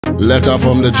Letter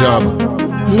from the job.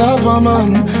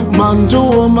 Lavaman, man to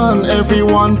woman,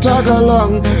 everyone tag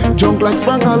along. Jump like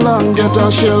sprang along, get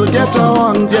a shell, get a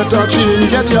one, get a chain,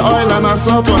 get your oil and a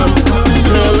supper.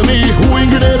 Tell me who in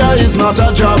Grenada is not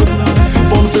a job.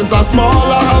 From since I small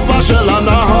I have a shell and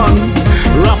a hand.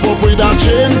 Wrap up with a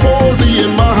chain, posy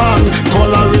in my hand.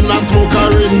 Coloring and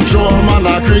smoking, drum and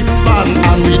a crick span,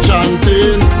 and we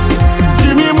chanting.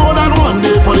 Give me more than one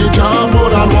day for the job,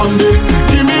 more than one day.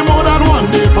 Give me more than one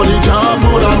day for the job,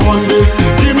 more than one day.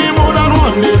 Give me more than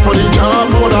one day for the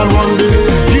job, more than one day.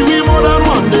 Give me more than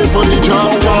one day for the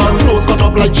job. Clothes cut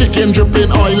up like chicken,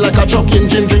 dripping oil like a truck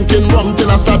engine, drinking rum till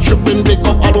I start tripping. Pick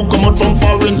up all who come out from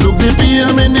foreign. Look the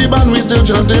PM in the band, we still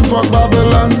chanting fuck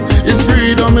Babylon. It's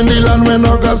freedom in the land when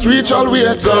August reach all we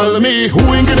tell me who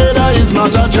in Grenada is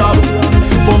not a job.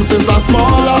 From since I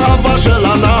small I have a shell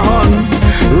and a hand.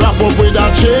 Wrap up with a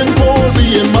chain,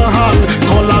 posy in my hand.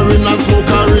 Coloring and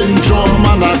smoking, drum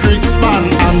and a crick span,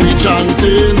 and we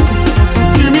chanting.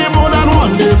 Give me more than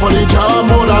one day for the job,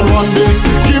 more than one day.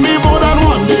 Give me more than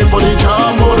one day for the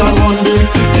job, more than one day.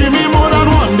 Give me more than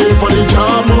one day for the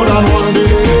job, more than one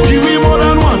day. Give me more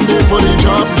than one day for the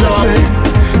job, job.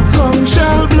 Come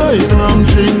shell blowing, rum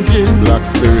drinking, black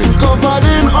spirit covered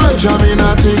in oil, jamming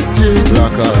a tick-tick.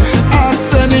 Black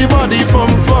ask anybody from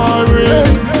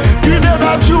foreign.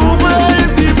 Grenada Juve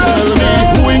is the best. Tell me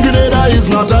who in Grenada is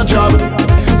not a job.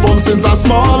 From since I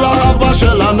small I have a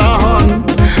shell and a hand.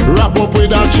 Wrap up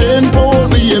with a chain,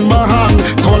 posy in my hand.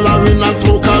 Coloring and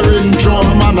smoking,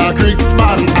 drum and a crick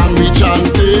span, and we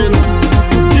chanting.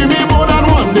 Give me more than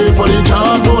one day for the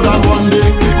job, more than one day.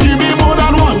 Give me more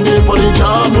than one day for the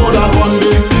job, more than one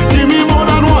day. Give me more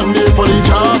than one day for the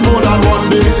job, more than one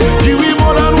day. Give me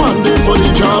more than one day for the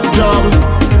job, job.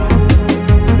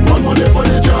 One more day for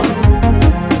the job.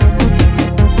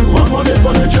 One more day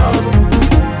for the job.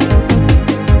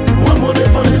 One more day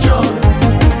for the job.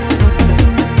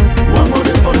 One more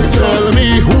day for the job. Tell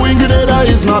me who in Grenada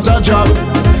is not a job.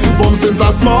 From since I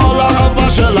small I have a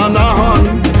shell and a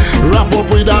hand. Wrap up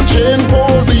with a chain,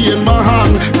 posy in my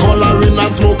hand. Coloring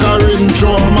and smoking,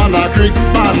 drum and a crick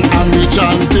span, and we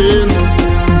chanting.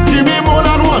 Give me more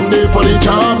than one day for the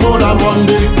job, more than one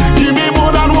day. Give me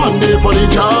more than one day for the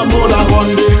job, more than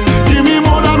one day.